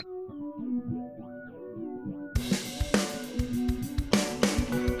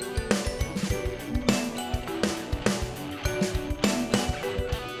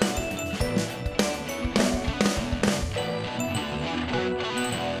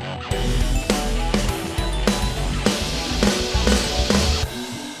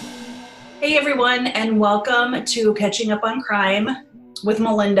Hey everyone, and welcome to Catching Up on Crime with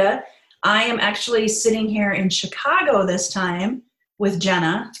Melinda. I am actually sitting here in Chicago this time with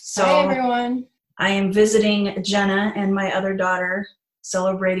Jenna. So hi everyone. I am visiting Jenna and my other daughter,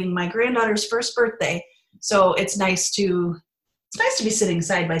 celebrating my granddaughter's first birthday. So it's nice to be sitting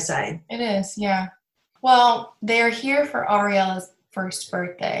side by side. It is, yeah. Well, they're here for Ariella's first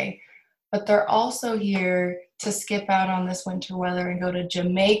birthday, but they're also here to skip out on this winter weather and go to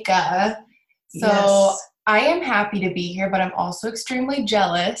Jamaica. So Yes. I am happy to be here, but I'm also extremely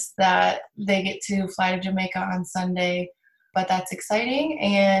jealous that they get to fly to Jamaica on Sunday. But that's exciting.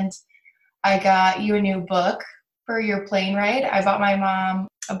 And I got you a new book for your plane ride. I bought my mom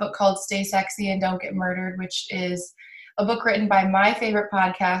a book called Stay Sexy and Don't Get Murdered, which is a book written by my favorite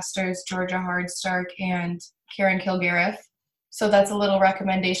podcasters, Georgia Hardstark and Karen Kilgariff. So that's a little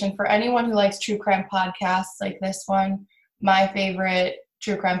recommendation for anyone who likes true crime podcasts like this one. My favorite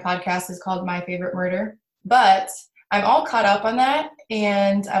true crime podcast is called My Favorite Murder. But I'm all caught up on that,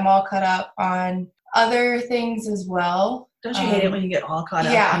 and I'm all caught up on other things as well. Don't you hate it when you get all caught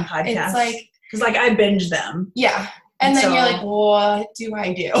up on podcasts? It's like, because I binge them. Yeah. And then you're like, what do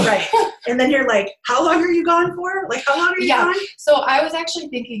I do? Right. And then you're like, how long are you gone for? Like, how long are you gone? So I was actually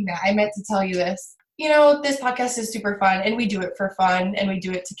thinking that. I meant to tell you this. You know, this podcast is super fun, and we do it for fun, and we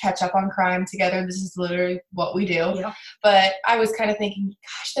do it to catch up on crime together. This is literally what we do. Yeah. But I was kind of thinking,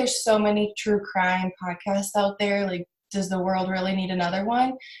 gosh, there's so many true crime podcasts out there. Like, does the world really need another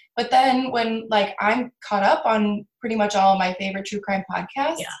one? But then when, like, I'm caught up on pretty much all of my favorite true crime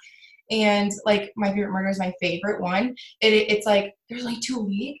podcasts. Yeah. And like My Favorite Murder is my favorite one. It's like there's like 2 a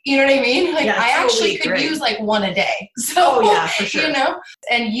week. You know what I mean? Like I actually could use like one a day. So yeah, for sure. You know.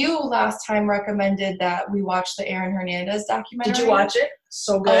 And you last time recommended that we watch the Aaron Hernandez documentary. Did you watch it?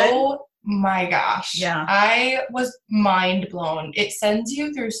 So good. Oh my gosh. Yeah. I was mind blown. It sends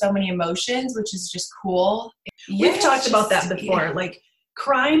you through so many emotions, which is just cool. We've talked about that before. Like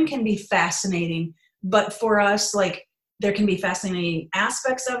crime can be fascinating, but for us, like there can be fascinating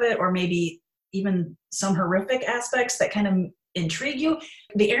aspects of it, or maybe even some horrific aspects that kind of intrigue you.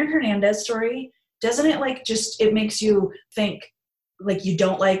 The Aaron Hernandez story, doesn't it like just, it makes you think like you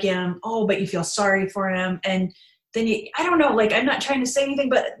don't like him, but you feel sorry for him. And then I don't know, like I'm not trying to say anything,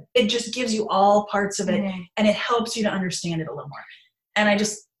 but it just gives you all parts of it and it helps you to understand it a little more. And I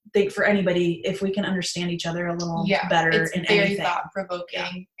just think for anybody, if we can understand each other a little better in anything. It's very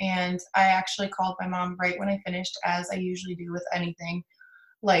thought-provoking. Yeah. And I actually called my mom right when I finished, as I usually do with anything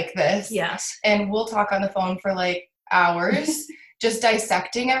like this. Yes. And we'll talk on the phone for like hours, just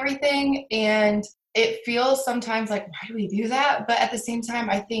dissecting everything. And it feels sometimes like, why do we do that? But at the same time,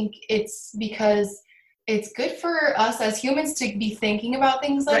 I think it's because it's good for us as humans to be thinking about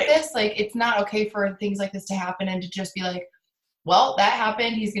things like this. Like, it's not okay for things like this to happen and to just be like, well, that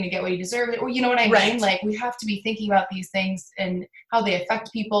happened, he's going to get what he deserved. Or you know what I mean? Like, we have to be thinking about these things and how they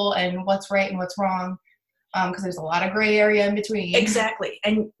affect people and what's right and what's wrong, because there's a lot of gray area in between. Exactly.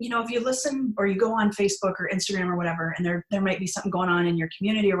 And, you know, if you listen or you go on Facebook or Instagram or whatever, and there might be something going on in your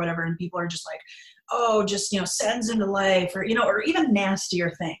community or whatever, and people are just like, just, sends into life, or, or even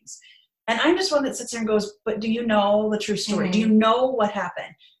nastier things. And I'm just one that sits there and goes, but do you know the true story? Do you know what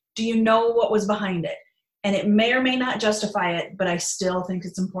happened? Do you know what was behind it? And it may or may not justify it, but I still think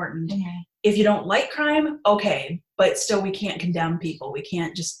it's important. If you don't like crime, okay, but still we can't condemn people. We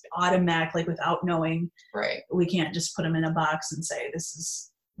can't just automatically, without knowing, we can't just put them in a box and say, this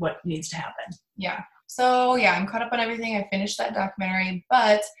is what needs to happen. Yeah. So, I'm caught up on everything. I finished that documentary,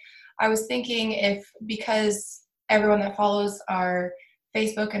 but I was thinking because everyone that follows our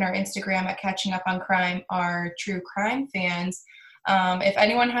Facebook and our Instagram at Catching Up on Crime are true crime fans, if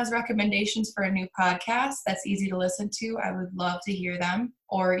anyone has recommendations for a new podcast that's easy to listen to, I would love to hear them.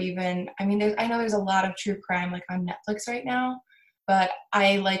 Or even, I know there's a lot of true crime like on Netflix right now, but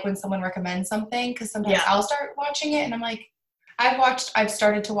I like when someone recommends something, because sometimes I'll start watching it and I'm like, I've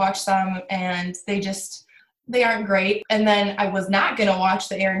started to watch some and they aren't great. And then I was not going to watch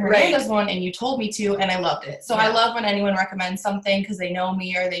the Aaron Hernandez one, and you told me to, and I loved it. So I love when anyone recommends something because they know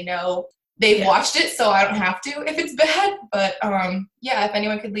me or they know they've watched it, so I don't have to if it's bad. But if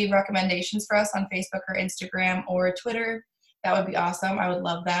anyone could leave recommendations for us on Facebook or Instagram or Twitter, that would be awesome. I would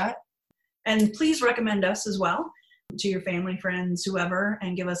love that. And please recommend us as well to your family, friends, whoever,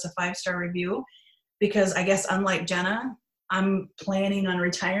 and give us a 5-star review, because I guess unlike Jenna, I'm planning on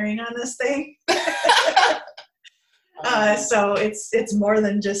retiring on this thing. So it's more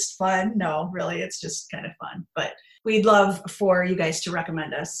than just fun. No, really, it's just kind of fun. But we'd love for you guys to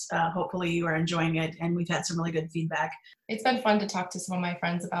recommend us. Hopefully you are enjoying it, and we've had some really good feedback. It's been fun to talk to some of my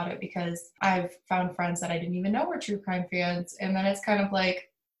friends about it, because I've found friends that I didn't even know were true crime fans. And then it's kind of like,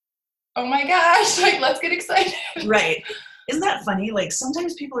 Oh my gosh, like, let's get excited. Right. Isn't that funny? Like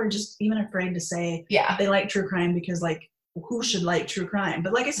sometimes people are just even afraid to say Yeah. they like true crime because like who should like true crime?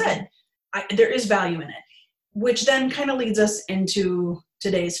 But like I said, there is value in it, which then kind of leads us into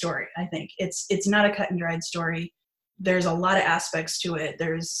today's story. I think it's not a cut and dried story. There's a lot of aspects to it.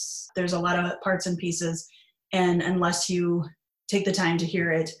 There's a lot of parts and pieces, and unless you take the time to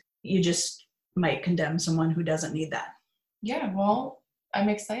hear it, you just might condemn someone who doesn't need that. Yeah, well, I'm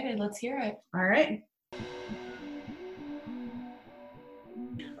excited. Let's hear it. All right.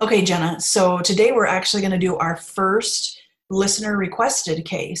 Okay, Jenna. So today we're actually going to do our first listener requested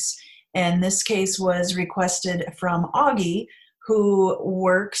case. And this case was requested from Augie, who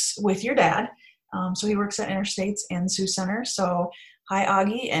works with your dad. So he works at Interstates and Sioux Center. So hi,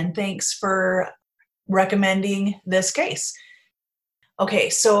 Augie, and thanks for recommending this case. Okay,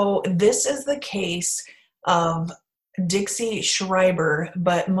 so this is the case of Dixie Schreiber,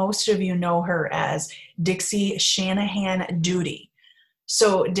 but most of you know her as Dixie Shanahan Doody.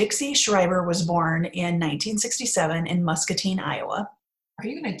 So Dixie Schreiber was born in 1967 in Muscatine, Iowa. Are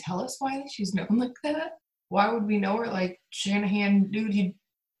you going to tell us why she's known like that? Why would we know her like Shanahan Doody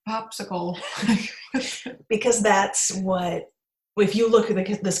Popsicle? Because that's what, if you look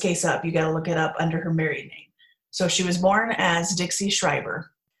at this case up, you got to look it up under her married name. So she was born as Dixie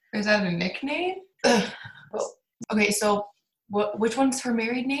Schreiber. Is that a nickname? Well, okay, so which one's her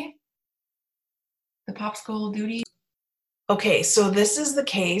married name? The Popsicle Doody? Okay, so this is the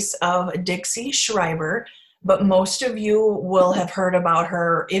case of Dixie Schreiber, but most of you will have heard about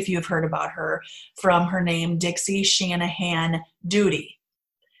her, if you've heard about her, from her name Dixie Shanahan Doody.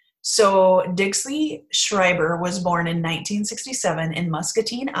 So Dixie Schreiber was born in 1967 in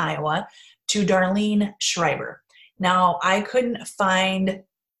Muscatine, Iowa, to Darlene Schreiber. Now, I couldn't find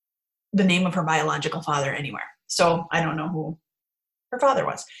the name of her biological father anywhere, so I don't know who her father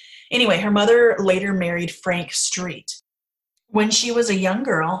was. Anyway, her mother later married Frank Street. When she was a young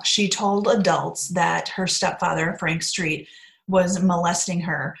girl, she told adults that her stepfather, Frank Street, was molesting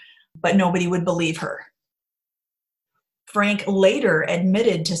her, but nobody would believe her. Frank later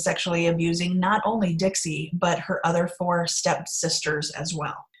admitted to sexually abusing not only Dixie, but her other 4 stepsisters as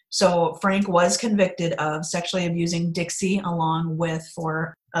well. So Frank was convicted of sexually abusing Dixie along with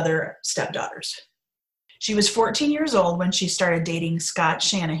 4 other stepdaughters. She was 14 years old when she started dating Scott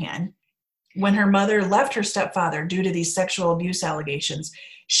Shanahan. When her mother left her stepfather due to these sexual abuse allegations,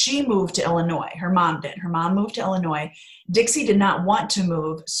 she moved to Illinois. Her mom did. Her mom moved to Illinois. Dixie did not want to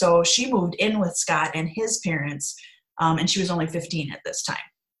move, so she moved in with Scott and his parents, and she was only 15 at this time.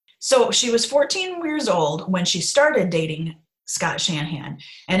 So she was 14 years old when she started dating Scott Shanahan.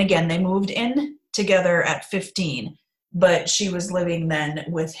 And again, they moved in together at 15, but she was living then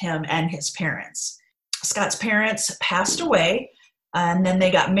with him and his parents. Scott's parents passed away, and then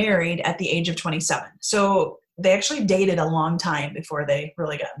they got married at the age of 27. So they actually dated a long time before they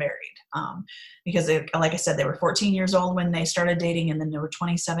really got married. Because like I said, they were 14 years old when they started dating, and then they were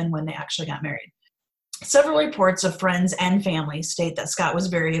 27 when they actually got married. Several reports of friends and family state that Scott was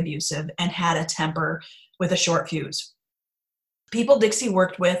very abusive and had a temper with a short fuse. People Dixie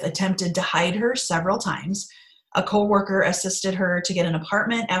worked with attempted to hide her several times. A co-worker assisted her to get an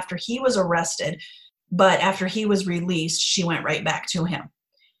apartment after he was arrested, but after he was released, she went right back to him.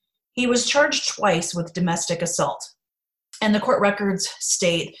 He was charged twice with domestic assault, and the court records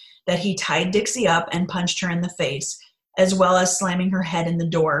state that he tied Dixie up and punched her in the face, as well as slamming her head in the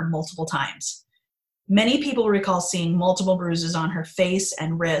door multiple times. Many people recall seeing multiple bruises on her face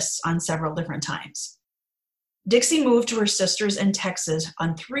and wrists on several different times. Dixie moved to her sister's in Texas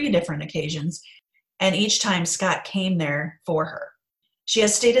on 3 different occasions, and each time Scott came there for her. She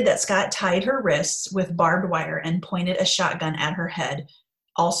has stated that Scott tied her wrists with barbed wire and pointed a shotgun at her head,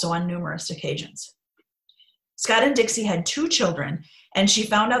 also on numerous occasions. Scott and Dixie had 2 children, and she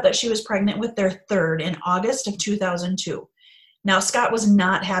found out that she was pregnant with their 3rd in August of 2002. Now, Scott was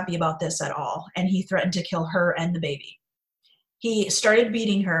not happy about this at all, and he threatened to kill her and the baby. He started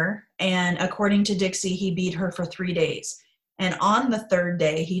beating her, and according to Dixie, he beat her for 3 days. And on the 3rd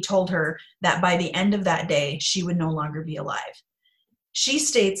day, he told her that by the end of that day, she would no longer be alive. She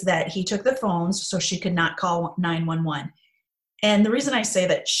states that he took the phones so she could not call 911. And the reason I say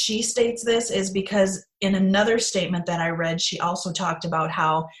that she states this is because in another statement that I read, she also talked about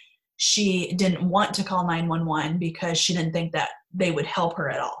how she didn't want to call 911 because she didn't think that they would help her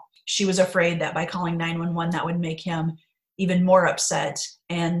at all. She was afraid that by calling 911, that would make him even more upset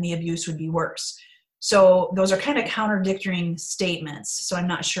and the abuse would be worse. So those are kind of contradictory statements. So I'm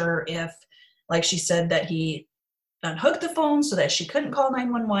not sure if, like she said, that he unhooked the phone so that she couldn't call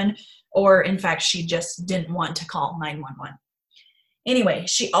 911, or in fact, she just didn't want to call 911. Anyway,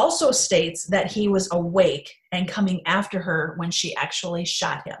 she also states that he was awake and coming after her when she actually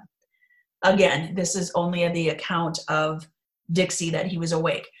shot him. Again, this is only the account of Dixie that he was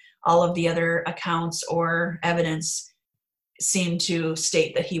awake. All of the other accounts or evidence seem to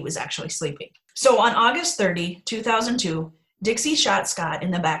state that he was actually sleeping. So on August 30, 2002, Dixie shot Scott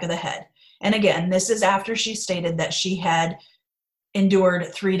in the back of the head. And again, this is after she stated that she had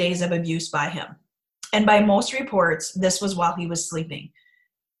endured 3 days of abuse by him. And by most reports, this was while he was sleeping.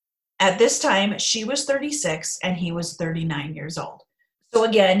 At this time, she was 36 and he was 39 years old. So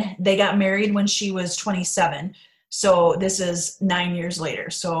again, they got married when she was 27. So this is 9 years later.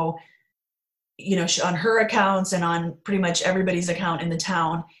 So, on her accounts and on pretty much everybody's account in the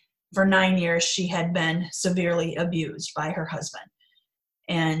town, for 9 years, she had been severely abused by her husband.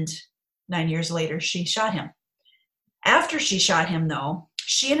 And 9 years later, she shot him. After she shot him, though,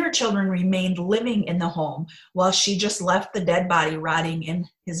 she and her children remained living in the home while she just left the dead body rotting in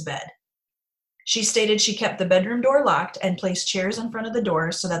his bed. She stated she kept the bedroom door locked and placed chairs in front of the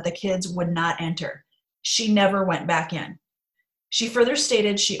door so that the kids would not enter. She never went back in. She further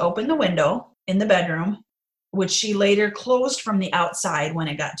stated she opened the window in the bedroom, which she later closed from the outside when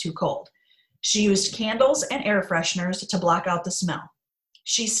it got too cold. She used candles and air fresheners to block out the smell.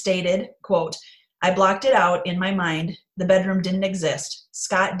 She stated, quote, "I blocked it out in my mind. The bedroom didn't exist.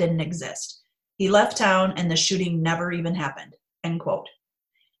 Scott didn't exist. He left town and the shooting never even happened," end quote.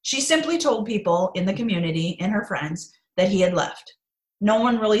 She simply told people in the community and her friends that he had left. No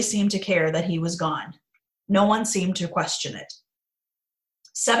one really seemed to care that he was gone. No one seemed to question it.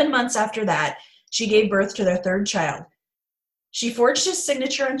 7 months after that, she gave birth to their third child. She forged his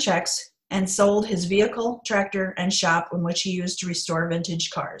signature on checks and sold his vehicle, tractor, and shop in which he used to restore vintage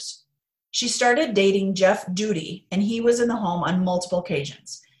cars. She started dating Jeff Duty, and he was in the home on multiple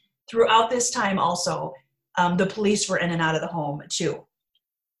occasions. Throughout this time also, the police were in and out of the home too.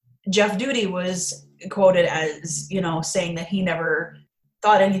 Jeff Duty was quoted as, saying that he never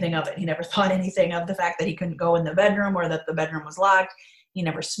thought anything of it. He never thought anything of the fact that he couldn't go in the bedroom or that the bedroom was locked. He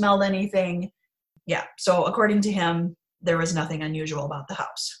never smelled anything. Yeah, so according to him, there was nothing unusual about the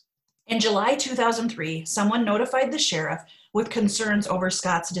house. In July 2003, someone notified the sheriff with concerns over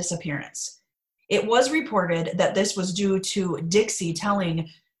Scott's disappearance. It was reported that this was due to Dixie telling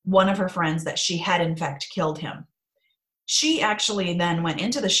one of her friends that she had in fact killed him. She actually then went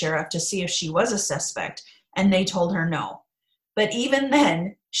into the sheriff to see if she was a suspect, and they told her no. But even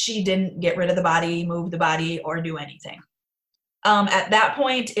then, she didn't get rid of the body, move the body, or do anything. At that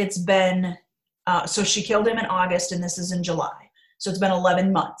point, it's been, so she killed him in August, and this is in July. So it's been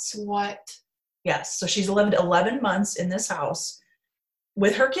 11 months. What? Yes, so she's lived 11 months in this house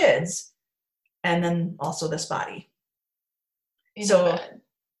with her kids, and then also this body. In bed.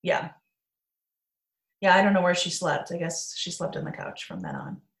 Yeah. Yeah, I don't know where she slept. I guess she slept on the couch from then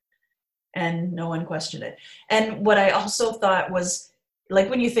on. And no one questioned it. And what I also thought was, like,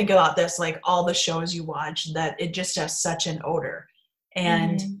 when you think about this, like all the shows you watch, that it just has such an odor.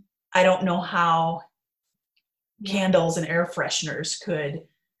 And I don't know how candles and air fresheners could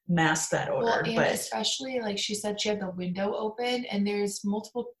mask that odor. Well, and especially, like she said, she had the window open, and there's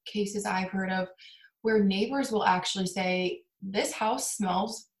multiple cases I've heard of where neighbors will actually say, "This house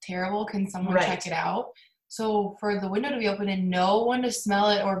smells terrible. Can someone check it out?" So for the window to be open and no one to smell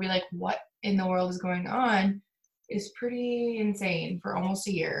it or be like, "What in the world is going on?" is pretty insane for almost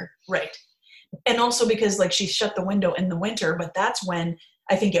a year. Right. And also because, like, she shut the window in the winter, but that's when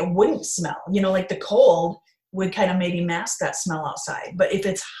I think it wouldn't smell. Like the cold would kind of maybe mask that smell outside. But if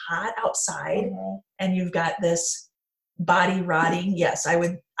it's hot outside and you've got this body rotting, yes, I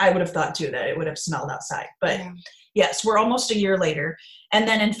would have thought too that it would have smelled outside. But yes, we're almost a year later. And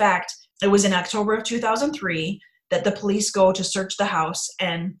then, in fact, it was in October of 2003 that the police go to search the house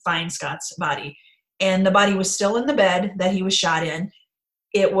and find Scott's body. And the body was still in the bed that he was shot in.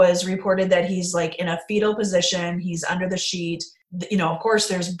 It was reported that he's like in a fetal position. He's under the sheet. Of course,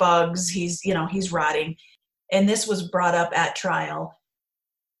 there's bugs. He's rotting. And this was brought up at trial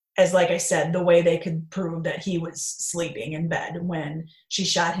as, like I said, the way they could prove that he was sleeping in bed when she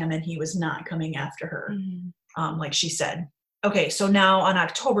shot him and he was not coming after her, like she said. Okay, so now on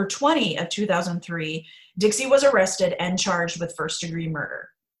October 20 of 2003, Dixie was arrested and charged with first-degree murder.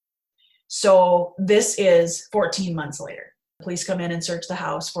 So this is 14 months later. Police come in and search the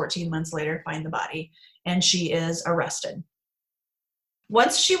house. 14 months later, find the body, and she is arrested.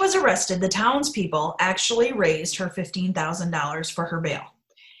 Once she was arrested, the townspeople actually raised her $15,000 for her bail.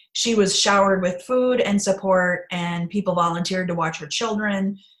 She was showered with food and support, and people volunteered to watch her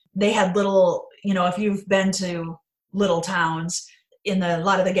children. They had little, if you've been to little towns, a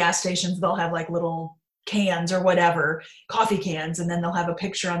lot of the gas stations, they'll have like little cans or whatever, coffee cans, and then they'll have a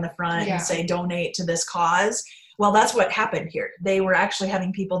picture on the front Yeah. and say donate to this cause. Well, that's what happened here. They were actually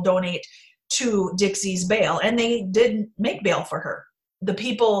having people donate to Dixie's bail, and they did make bail for her. The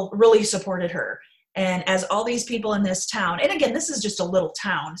people really supported her. And as all these people in this town, and again, this is just a little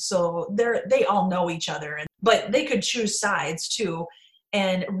town, so they all know each other, but they could choose sides too.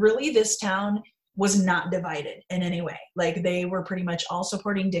 And really, this town was not divided in any way. Like, they were pretty much all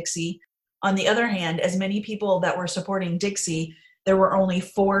supporting Dixie. On the other hand, as many people that were supporting Dixie, there were only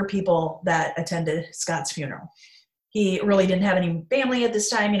 4 people that attended Scott's funeral. He really didn't have any family at this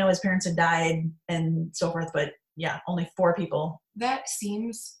time. His parents had died and so forth, but yeah, only 4 people. That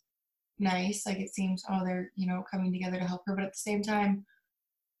seems nice. Like, it seems, they're, coming together to help her. But at the same time,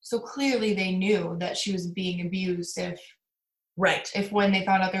 so clearly they knew that she was being abused Right. If when they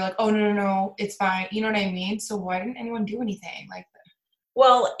found out, they're like, oh, no, it's fine. You know what I mean? So why didn't anyone do anything like that?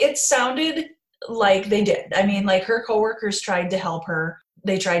 Well, it sounded like they did. I mean, like, her coworkers tried to help her.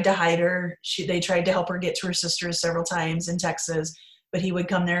 They tried to hide her. They tried to help her get to her sister's several times in Texas, but he would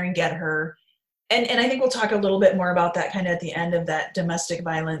come there and get her. And I think we'll talk a little bit more about that kind of at the end of that domestic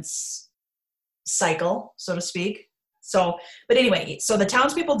violence cycle, so to speak. So, but anyway, so the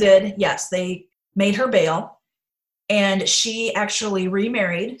townspeople did, yes, they made her bail, and she actually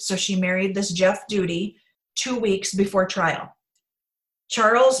remarried. So she married this Jeff Duty 2 weeks before trial.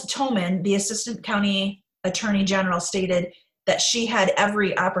 Charles Toman, the assistant county attorney general, stated that she had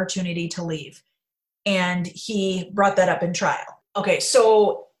every opportunity to leave, and he brought that up in trial. Okay,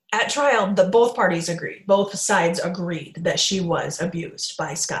 so at trial, both parties agreed, both sides agreed that she was abused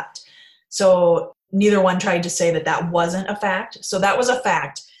by Scott. So neither one tried to say that that wasn't a fact. So that was a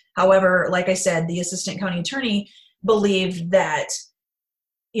fact. However, like I said, the assistant county attorney believed that,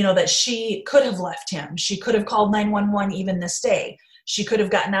 that she could have left him. She could have called 911 even this day. She could have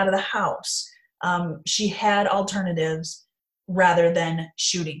gotten out of the house. She had alternatives rather than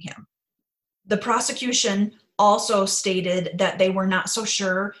shooting him. The prosecution also stated that they were not so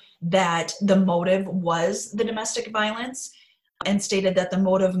sure that the motive was the domestic violence, and stated that the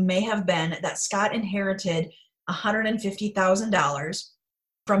motive may have been that Scott inherited $150,000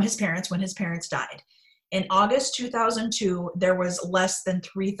 from his parents when his parents died. In August 2002, there was less than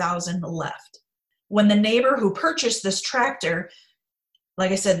 $3,000 left. When the neighbor who purchased this tractor,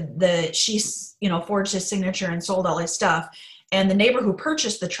 like I said, she forged his signature and sold all his stuff. And the neighbor who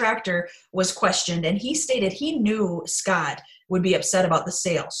purchased the tractor was questioned, and he stated he knew Scott would be upset about the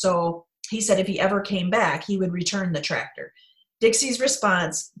sale. So he said if he ever came back, he would return the tractor. Dixie's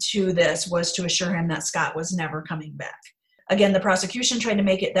response to this was to assure him that Scott was never coming back. Again, the prosecution tried to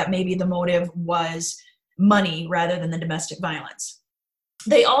make it that maybe the motive was money rather than the domestic violence.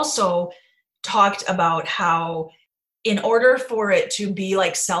 They also talked about how in order for it to be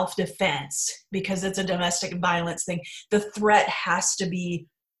like self-defense, because it's a domestic violence thing, the threat has to be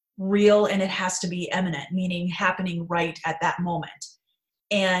real and it has to be imminent, meaning happening right at that moment.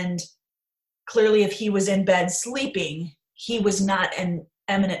 And clearly, if he was in bed sleeping, he was not an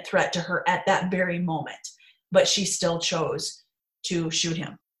imminent threat to her at that very moment, but she still chose to shoot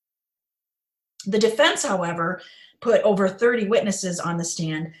him. The defense, however, put over 30 witnesses on the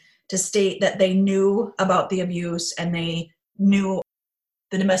stand to state that they knew about the abuse and they knew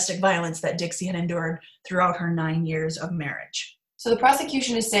the domestic violence that Dixie had endured throughout her 9 years of marriage. So the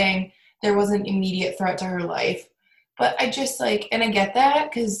prosecution is saying there was an immediate threat to her life, but I just and I get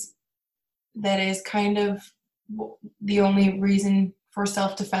that, because that is kind of the only reason for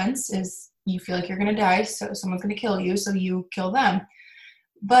self-defense is you feel like you're going to die, so someone's going to kill you, so you kill them.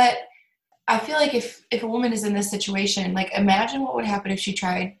 But I feel like if a woman is in this situation, imagine what would happen if she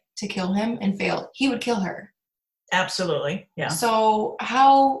tried to kill him and failed. He would kill her. Absolutely, yeah. So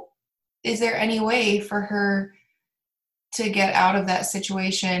how is there any way for her to get out of that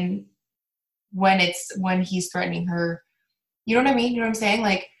situation when he's threatening her? You know what I mean? You know what I'm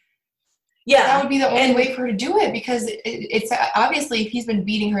saying? Yeah, that would be the only way for her to do it, because it's obviously, if he's been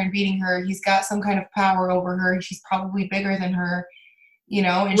beating her, he's got some kind of power over her. She's probably bigger than her,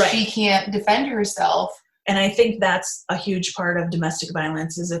 and right. She can't defend herself. And I think that's a huge part of domestic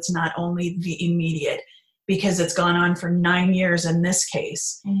violence, is it's not only the immediate, because it's gone on for 9 years in this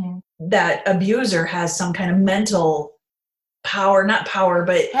case. Mm-hmm. That abuser has some kind of mental power, not power,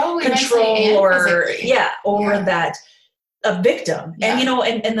 but probably control over that a victim. Yeah.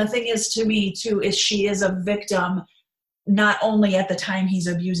 And the thing is, to me too, is she is a victim not only at the time he's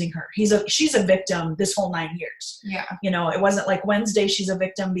abusing her. She's a victim this whole 9 years. Yeah. It wasn't like Wednesday she's a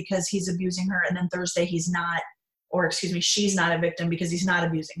victim because he's abusing her, and then Thursday she's not a victim because he's not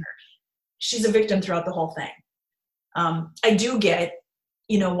abusing her. She's a victim throughout the whole thing. I do get,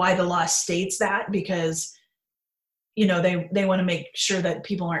 why the law states that, because, they want to make sure that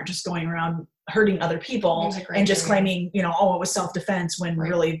people aren't just going around hurting other people and just claiming, it was self-defense when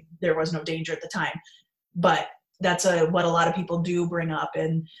really there was no danger at the time. But that's what a lot of people do bring up,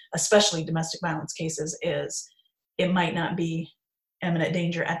 and especially domestic violence cases, is it might not be imminent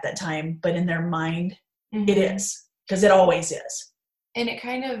danger at that time, but in their mind, it is, because it always is. And it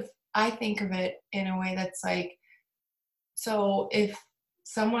kind of, I think of it in a way that's like, so if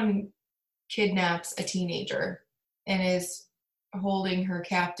someone kidnaps a teenager and is holding her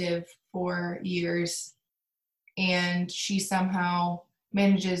captive for years, and she somehow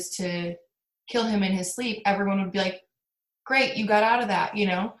manages to kill him in his sleep, everyone would be like, great, you got out of that,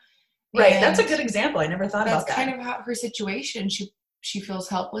 Right. And that's a good example. I never thought about that. That's kind of how her situation. She feels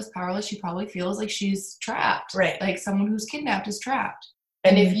helpless, powerless. She probably feels like she's trapped. Right. Like someone who's kidnapped is trapped.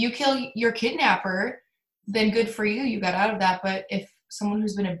 And if you kill your kidnapper, then good for you. You got out of that. But if someone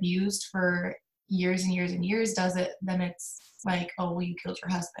who's been abused for years and years and years does it, then it's like, oh, well, you killed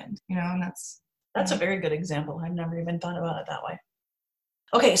your husband, and that's a very good example. I've never even thought about it that way.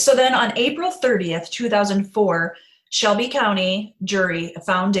 Okay, so then on April 30th, 2004, Shelby County jury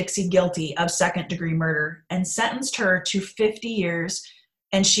found Dixie guilty of second-degree murder and sentenced her to 50 years,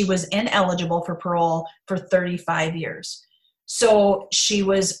 and she was ineligible for parole for 35 years. So she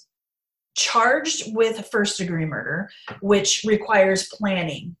was charged with first-degree murder, which requires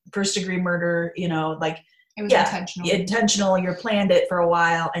planning. First-degree murder, it was intentional. Intentional, you planned it for a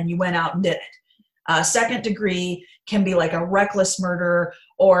while, and you went out and did it. Second degree can be like a reckless murder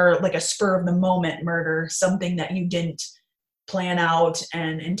or like a spur of the moment murder, something that you didn't plan out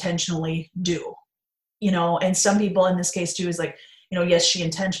and intentionally do, and some people in this case too is like, yes, she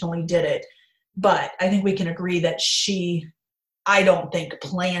intentionally did it, but I think we can agree that I don't think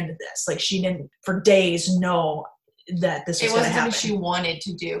planned this. Like she didn't for days know that this was going to happen. It wasn't something she wanted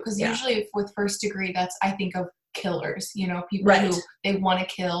to do. Because usually with first degree, that's, I think of killers, people who they want to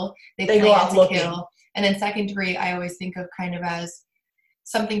kill, they go out looking. Kill. And then second degree, I always think of kind of as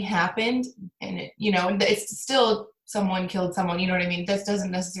something happened and it, it's still someone killed someone, you know what I mean? This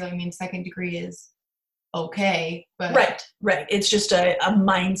doesn't necessarily mean second degree is okay, but right. It's just a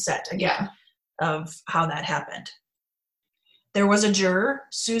mindset again of how that happened. There was a juror,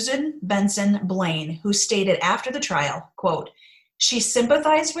 Susan Benson Blaine, who stated after the trial, quote, "She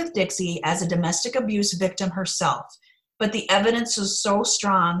sympathized with Dixie as a domestic abuse victim herself, but the evidence was so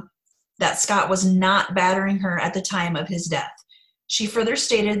strong that Scott was not battering her at the time of his death. She further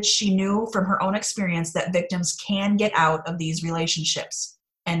stated she knew from her own experience that victims can get out of these relationships,"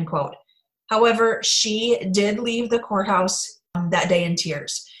 end quote. However, she did leave the courthouse that day in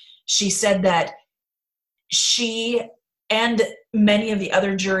tears. She said that she and many of the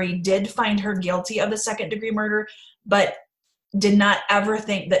other jury did find her guilty of the second-degree murder, but did not ever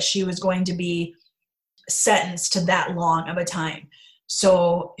think that she was going to be sentenced to that long of a time.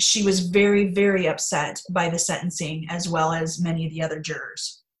 So she was very, very upset by the sentencing, as well as many of the other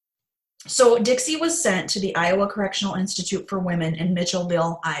jurors. So Dixie was sent to the Iowa Correctional Institute for Women in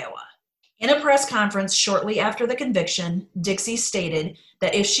Mitchellville, Iowa. In a press conference shortly after the conviction, Dixie stated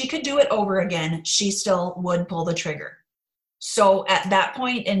that if she could do it over again, she still would pull the trigger. So at that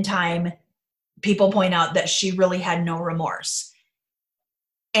point in time, people point out that she really had no remorse.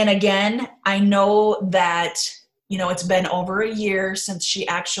 And again, I know that, it's been over a year since she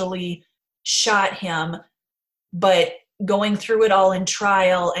actually shot him, but going through it all in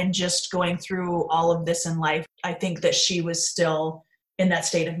trial and just going through all of this in life, I think that she was still in that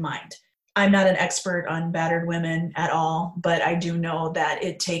state of mind. I'm not an expert on battered women at all, but I do know that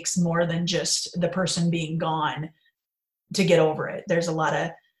it takes more than just the person being gone to get over it. There's a lot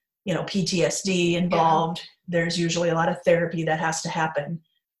of, PTSD involved. Yeah. There's usually a lot of therapy that has to happen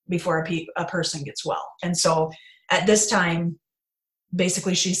before a person gets well. And so at this time,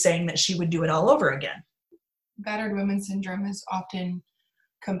 basically she's saying that she would do it all over again. Battered women syndrome is often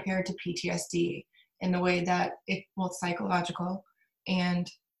compared to PTSD in the way that it's psychological and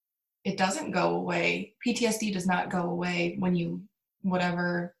it doesn't go away. PTSD does not go away when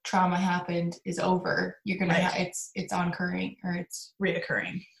whatever trauma happened is over. You're going to it's oncurring or it's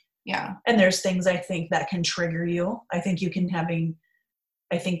reoccurring. Yeah. And there's things I think that can trigger you. I think that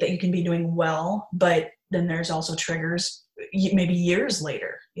you can be doing well, but then there's also triggers maybe years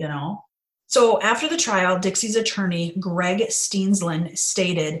later, So after the trial, Dixie's attorney, Greg Steensland,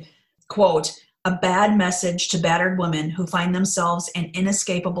 stated, quote, "A bad message to battered women who find themselves in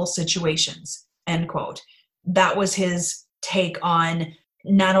inescapable situations," end quote. That was his take on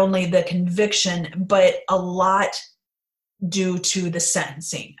not only the conviction, but a lot due to the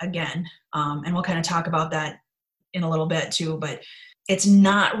sentencing again. And we'll kind of talk about that in a little bit too, but It's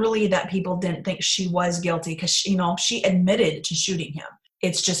not really that people didn't think she was guilty because, she admitted to shooting him.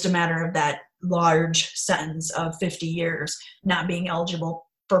 It's just a matter of that large sentence of 50 years not being eligible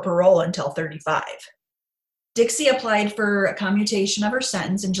for parole until 35. Dixie applied for a commutation of her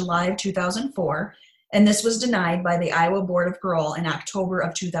sentence in July of 2004, and this was denied by the Iowa Board of Parole in October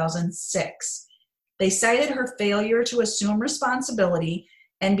of 2006. They cited her failure to assume responsibility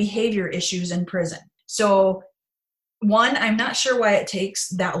and behavior issues in prison. So, one, I'm not sure why it takes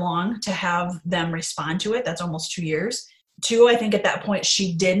that long to have them respond to it. That's almost 2 years. Two, I think at that point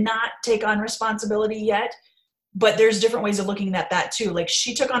she did not take on responsibility yet. But there's different ways of looking at that too. Like,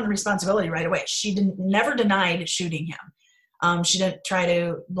 she took on the responsibility right away. She never denied shooting him. She didn't try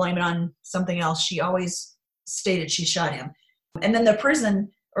to blame it on something else. She always stated she shot him. And then the prison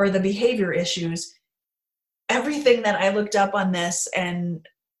or the behavior issues, everything that I looked up on this, and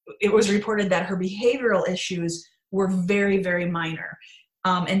it was reported that her behavioral issues were very, very minor.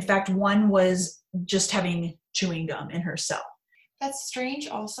 In fact, one was just having chewing gum in her cell. That's strange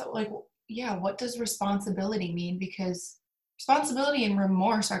also. Like, yeah, what does responsibility mean? Because responsibility and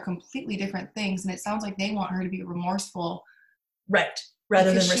remorse are completely different things, and it sounds like they want her to be remorseful. Right.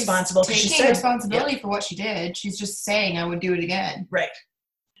 Rather than responsible. She's taking responsibility for what she did. She's just saying, I would do it again. Right.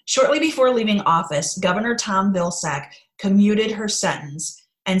 Shortly before leaving office, Governor Tom Vilsack commuted her sentence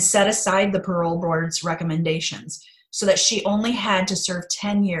and set aside the parole board's recommendations so that she only had to serve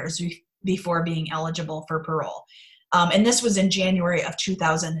 10 years before being eligible for parole. And this was in January of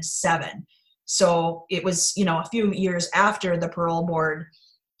 2007. So it was, a few years after the parole board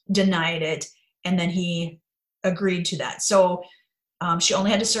denied it, and then he agreed to that. So she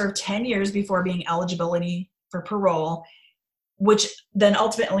only had to serve 10 years before being eligibility for parole, which then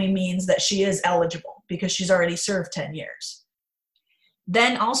ultimately means that she is eligible because she's already served 10 years.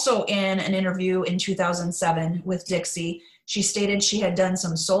 Then also in an interview in 2007 with Dixie, she stated she had done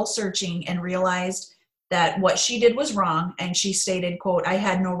some soul searching and realized that what she did was wrong, and she stated, quote, "I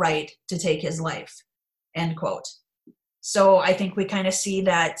had no right to take his life," end quote. So I think we kind of see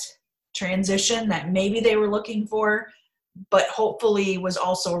that transition that maybe they were looking for, but hopefully was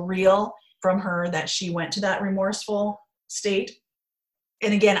also real from her, that she went to that remorseful state.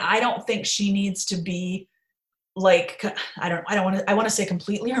 And again, I don't think she needs to be like, I want to say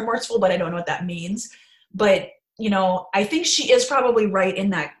completely remorseful, but I don't know what that means. But, I think she is probably right in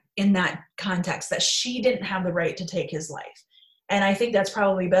that context, that she didn't have the right to take his life. And I think that's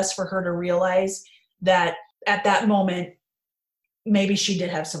probably best for her to realize that at that moment, maybe she did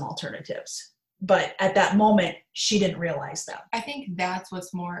have some alternatives, but at that moment she didn't realize them. I think that's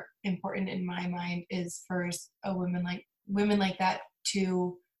what's more important in my mind, is for women like that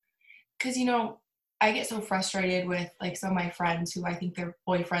to, because I get so frustrated with like some of my friends who I think their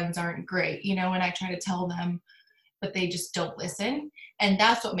boyfriends aren't great, and I try to tell them, but they just don't listen. And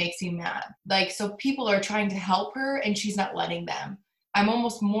that's what makes me mad. Like, so people are trying to help her and she's not letting them. I'm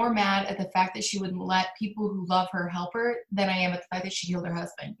almost more mad at the fact that she wouldn't let people who love her help her than I am at the fact that she killed her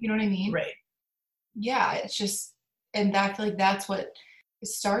husband. You know what I mean? Right. Yeah, it's just, and I feel like that's what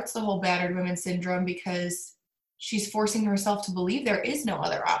starts the whole battered women syndrome, because she's forcing herself to believe there is no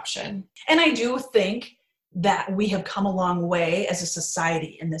other option. And I do think that we have come a long way as a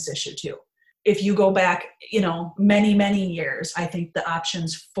society in this issue too. If you go back, many, many years, I think the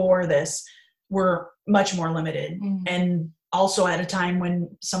options for this were much more limited. Mm-hmm. And also at a time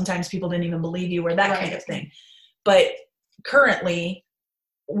when sometimes people didn't even believe you, or that right. kind of thing. But currently,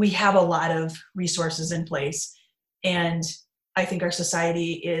 we have a lot of resources in place. And I think our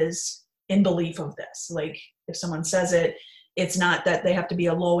society is in belief of this. Like, if someone says it, it's not that they have to be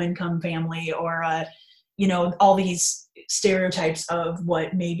a low-income family or all these stereotypes of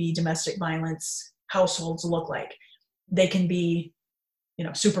what maybe domestic violence households look like. They can be,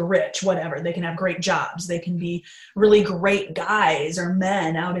 super rich, whatever. They can have great jobs. They can be really great guys or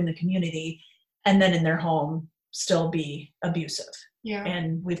men out in the community, and then in their home still be abusive. Yeah.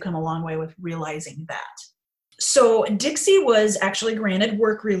 And we've come a long way with realizing that. So Dixie was actually granted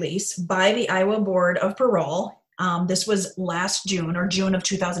work release by the Iowa Board of Parole. This was last June, or June of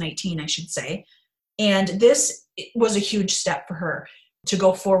 2018, I should say. And this was a huge step for her to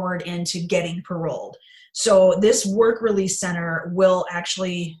go forward into getting paroled. So this work release center will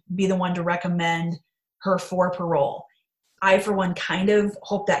actually be the one to recommend her for parole. I, for one, kind of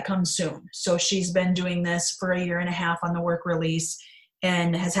hope that comes soon. So she's been doing this for 1.5 years on the work release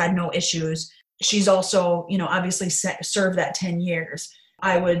and has had no issues. She's also, obviously served that 10 years.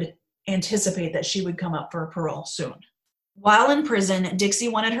 I would anticipate that she would come up for parole soon. While in prison, Dixie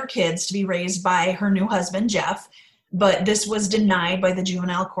wanted her kids to be raised by her new husband, Jeff, but this was denied by the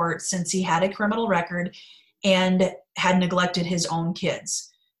juvenile court since he had a criminal record and had neglected his own kids.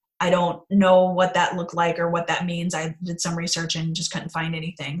 I don't know what that looked like or what that means. I did some research and just couldn't find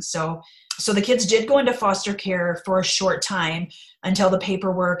anything. So the kids did go into foster care for a short time until the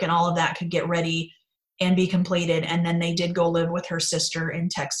paperwork and all of that could get ready and be completed. And then they did go live with her sister in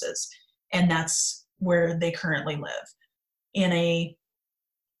Texas. And that's where they currently live. In a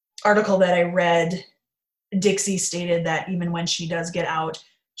article that I read, Dixie stated that even when she does get out,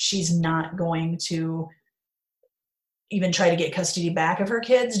 she's not going to even try to get custody back of her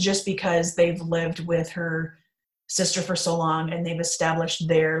kids, just because they've lived with her sister for so long and they've established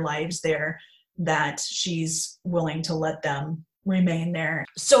their lives there, that she's willing to let them remain there.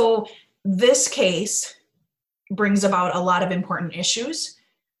 So this case brings about a lot of important issues.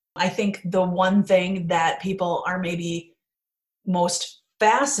 I think the one thing that people are maybe most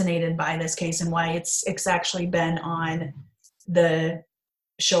fascinated by this case, and why it's actually been on the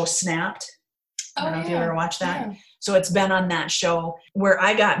show Snapped. I don't know if you ever watched that. Yeah. So it's been on that show. Where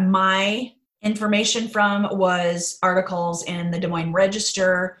I got my information from was articles in the Des Moines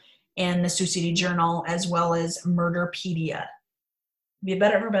Register and the Sioux City Journal, as well as Murderpedia. Have you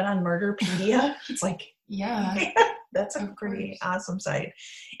ever been on Murderpedia? It's like, yeah, that's a pretty awesome site.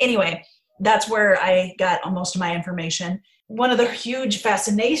 Anyway, that's where I got most of my information. One of the huge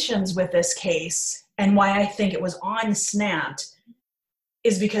fascinations with this case, and why I think it was on Snapped,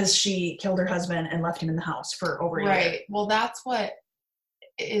 is because she killed her husband and left him in the house for over a year. Right. Well, that's what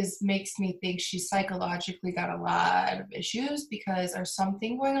makes me think she's psychologically got a lot of issues, because there's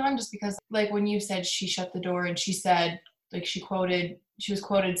something going on. Just because, like when you said she shut the door and she said, like she was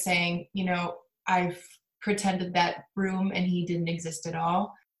quoted saying, I've pretended that room and he didn't exist at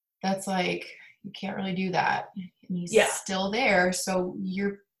all. That's like, you can't really do that. And he's still there. So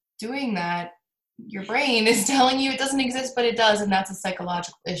you're doing that. Your brain is telling you it doesn't exist, but it does, and that's a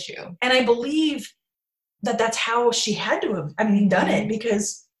psychological issue. And I believe that that's how she had to have, done it,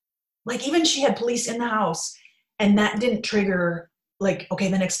 because, like, even she had police in the house, and that didn't trigger, like, okay,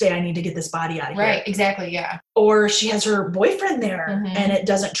 the next day I need to get this body out of here. Right, exactly, yeah. Or she has her boyfriend there, and it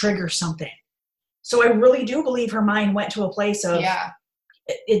doesn't trigger something. So I really do believe her mind went to a place of,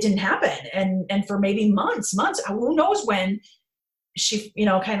 it didn't happen, and for maybe months, who knows when she,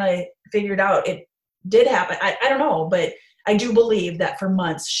 kind of figured out it did happen. I don't know, but I do believe that for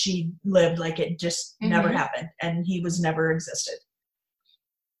months she lived like it just never happened, and he was never existed.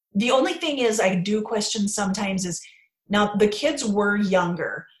 The only thing is I do question sometimes is, now the kids were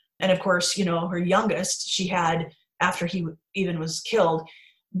younger, and of course, her youngest she had after he even was killed,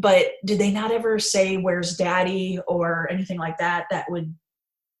 but did they not ever say where's daddy or anything like that would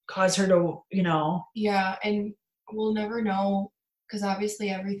cause her to, Yeah, and we'll never know, because obviously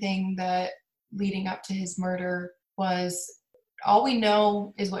everything that leading up to his murder was, all we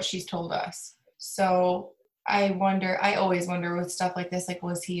know is what she's told us. So I always wonder with stuff like this, like,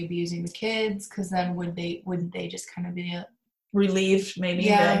 was he abusing the kids? Because then wouldn't they just kind of be relieved maybe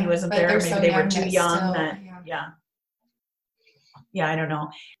that he wasn't there? Maybe they were too young. I don't know.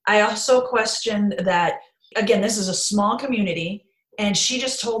 I also questioned that, again, this is a small community, and she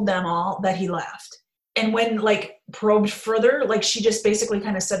just told them all that he left. And when, like, probed further, like, she just basically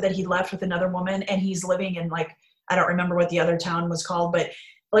kind of said that he left with another woman and he's living in, like, I don't remember what the other town was called, but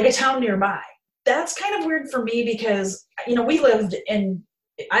like a town nearby. That's kind of weird for me because,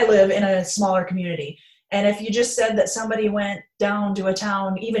 I live in a smaller community. And if you just said that somebody went down to a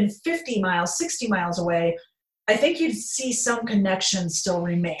town even 50 miles, 60 miles away, I think you'd see some connections still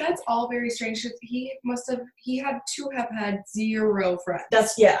remain. That's all very strange. He had to have had zero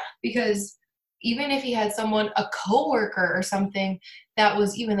friends. Because even if he had someone, a coworker or something that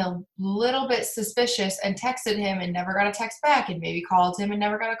was even a little bit suspicious and texted him and never got a text back, and maybe called him and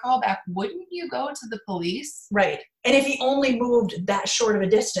never got a call back, wouldn't you go to the police? Right. And if he only moved that short of a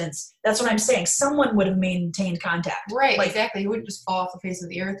distance, that's what I'm saying. Someone would have maintained contact. Right, exactly. He wouldn't just fall off the face of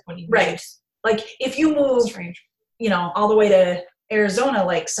the earth when he moved. Right. Like, if you move, all the way to Arizona,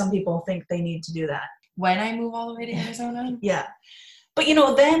 like, some people think they need to do that. When I move all the way to Arizona? Yeah. But,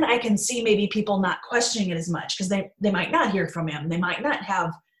 then I can see maybe people not questioning it as much, because they might not hear from him. They might not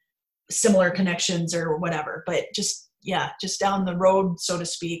have similar connections or whatever. But just down the road, so to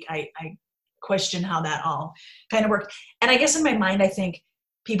speak, I question how that all kind of worked. And I guess in my mind, I think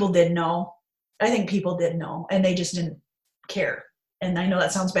people did know. And they just didn't care. And I know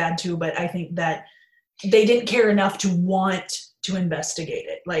that sounds bad too, but I think that they didn't care enough to want to investigate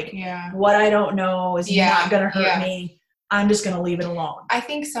it. Like, what I don't know is not going to hurt me. I'm just going to leave it alone. I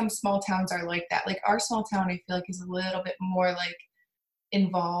think some small towns are like that. Like, our small town, I feel like, is a little bit more, like,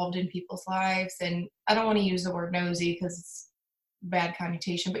 involved in people's lives. And I don't want to use the word nosy because it's bad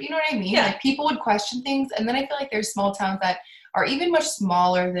connotation, but you know what I mean? Yeah. Like people would question things. And then I feel like there's small towns that are even much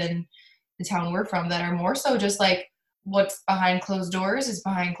smaller than the town we're from that are more so just like what's behind closed doors is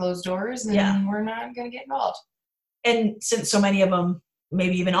behind closed doors, and we're not going to get involved. And since so many of them,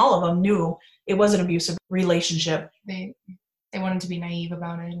 maybe even all of them, knew it was an abusive relationship, They wanted to be naive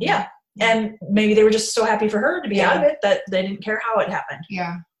about it. Yeah. And maybe they were just so happy for her to be out of it that they didn't care how it happened.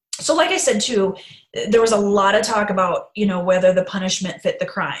 Yeah. So like I said, too, there was a lot of talk about, whether the punishment fit the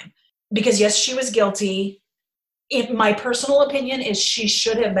crime. Because, yes, she was guilty. My personal opinion is she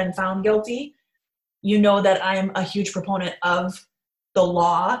should have been found guilty. You know that I'm a huge proponent of the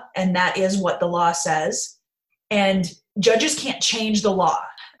law, and that is what the law says. And judges can't change the law.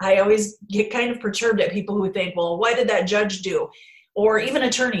 I always get kind of perturbed at people who think, well, what did that judge do? Or even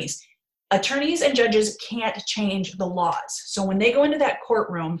attorneys. Attorneys and judges can't change the laws. So when they go into that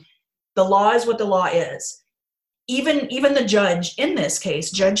courtroom, the law is what the law is. Even the judge in this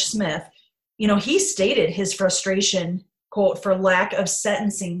case, Judge Smith, he stated his frustration, quote, for lack of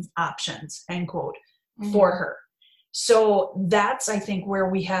sentencing options, end quote, for her. So that's, I think, where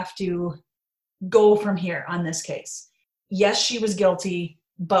we have to go from here on this case. Yes, she was guilty,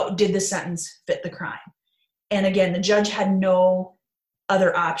 but did the sentence fit the crime? And again, the judge had no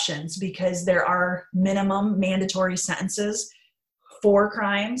other options because there are minimum mandatory sentences for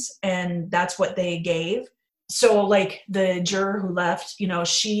crimes, and that's what they gave. So like the juror who left,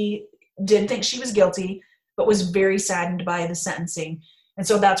 she did think she was guilty, but was very saddened by the sentencing. And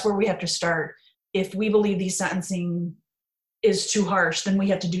so that's where we have to start. If we believe the sentencing is too harsh, then we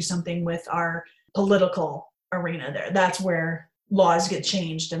have to do something with our political arena there. That's where laws get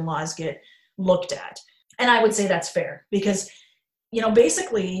changed and laws get looked at. And I would say that's fair because,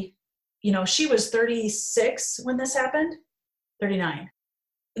 basically, she was 36 when this happened, 39.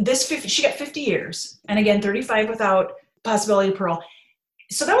 She got 50 years. And again, 35 without possibility of parole.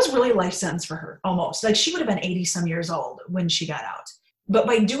 So that was really a life sentence for her, almost. Like she would have been 80 some years old when she got out. But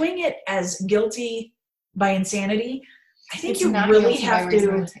by doing it as guilty by insanity, I think you really have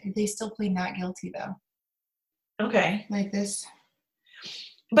to. They still plead not guilty, though. Okay. Like this.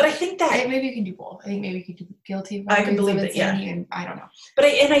 But I think that maybe you can do both. I think maybe you could do guilty. I can believe that, yeah. And I don't know. But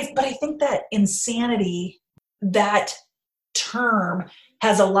I think that insanity, that term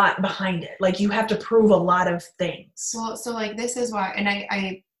has a lot behind it. Like you have to prove a lot of things. Well, so like this is why,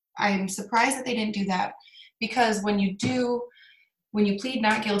 and I'm surprised that they didn't do that because when you plead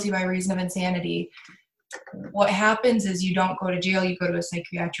not guilty by reason of insanity, what happens is you don't go to jail, you go to a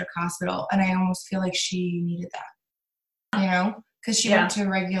psychiatric hospital. And I almost feel like she needed that, because she went to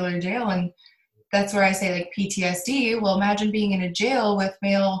regular jail. And that's where I say like PTSD. Well, imagine being in a jail with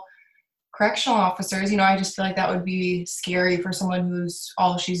male correctional officers. I just feel like that would be scary for someone who's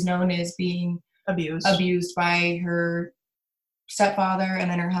all she's known is being abused by her stepfather and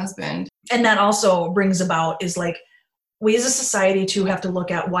then her husband. And that also brings about is like, we as a society too have to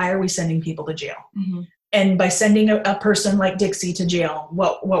look at why are we sending people to jail? Mm-hmm. And by sending a person like Dixie to jail,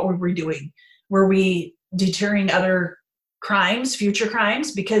 what were we doing? Were we deterring other crimes, future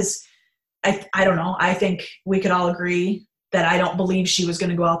crimes? Because I don't know. I think we could all agree that I don't believe she was going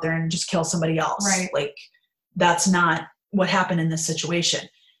to go out there and just kill somebody else. Right. Like that's not what happened in this situation.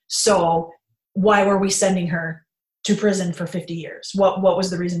 So why were we sending her to prison for 50 years? What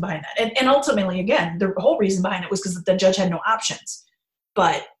was the reason behind that? And ultimately, again, the whole reason behind it was because the judge had no options.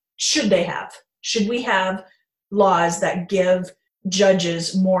 But should they have? Should we have laws that give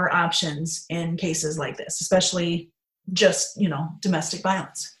judges more options in cases like this, especially just, domestic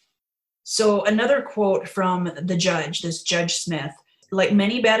violence? So another quote from the judge, this Judge Smith, like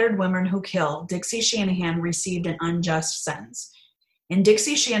many battered women who kill, Dixie Shanahan received an unjust sentence. In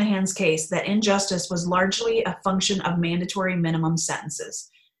Dixie Shanahan's case, that injustice was largely a function of mandatory minimum sentences.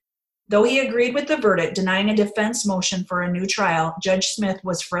 Though he agreed with the verdict, denying a defense motion for a new trial, Judge Smith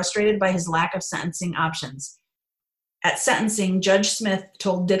was frustrated by his lack of sentencing options. At sentencing, Judge Smith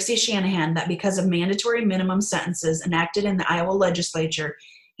told Dixie Shanahan that because of mandatory minimum sentences enacted in the Iowa legislature,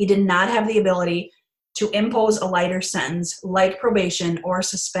 he did not have the ability to impose a lighter sentence like probation or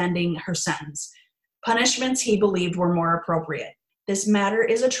suspending her sentence. Punishments he believed were more appropriate. This matter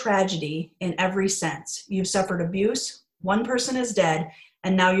is a tragedy in every sense. You've suffered abuse, one person is dead,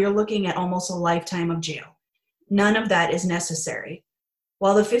 and now you're looking at almost a lifetime of jail. None of that is necessary.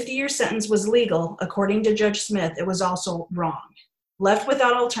 While the 50-year sentence was legal, according to Judge Smith, it was also wrong. Left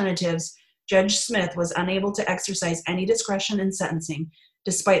without alternatives, Judge Smith was unable to exercise any discretion in sentencing,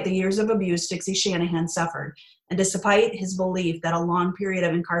 despite the years of abuse Dixie Shanahan suffered, and despite his belief that a long period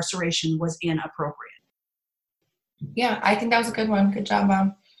of incarceration was inappropriate. Yeah, I think that was a good one. Good job,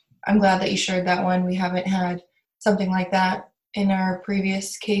 Mom. I'm glad that you shared that one. We haven't had something like that in our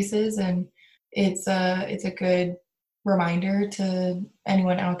previous cases, and it's a good reminder to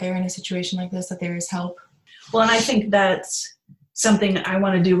anyone out there in a situation like this that there is help. Well, and I think that's something I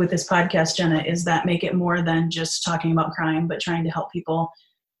want to do with this podcast, Jenna, is that make it more than just talking about crime, but trying to help people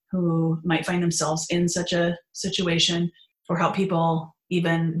who might find themselves in such a situation, or help people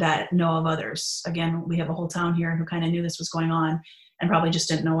even that know of others. Again, we have a whole town here who kind of knew this was going on and probably just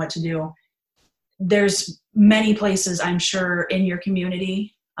didn't know what to do. There's many places, I'm sure, in your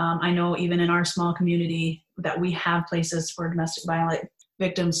community. I know even in our small community that we have places for domestic violence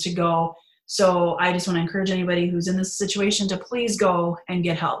victims to go. So I just want to encourage anybody who's in this situation to please go and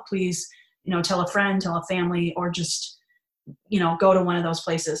get help. Please, tell a friend, tell a family, or just, go to one of those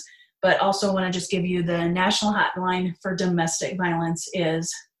places. But also want to just give you the national hotline for domestic violence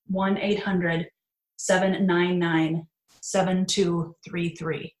is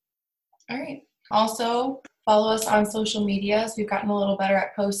 1-800-799-7233. All right. Also, follow us on social media. So we've gotten a little better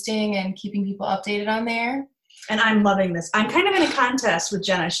at posting and keeping people updated on there. And I'm loving this. I'm kind of in a contest with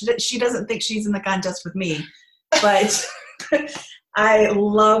Jenna. She doesn't think she's in the contest with me, but I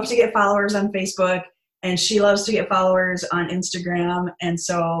love to get followers on Facebook, and she loves to get followers on Instagram. And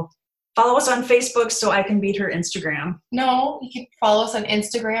so follow us on Facebook so I can beat her Instagram. No, you can follow us on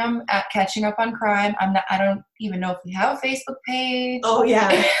Instagram at Catching Up on Crime. I don't even know if we have a Facebook page. Oh,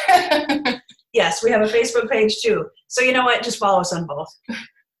 yeah. Yes, we have a Facebook page too. So you know what? Just follow us on both.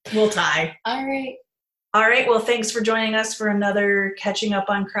 We'll tie. All right. All right. Well, thanks for joining us for another Catching Up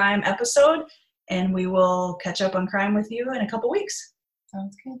on Crime episode. And we will catch up on crime with you in a couple weeks.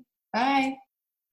 Sounds good. Bye.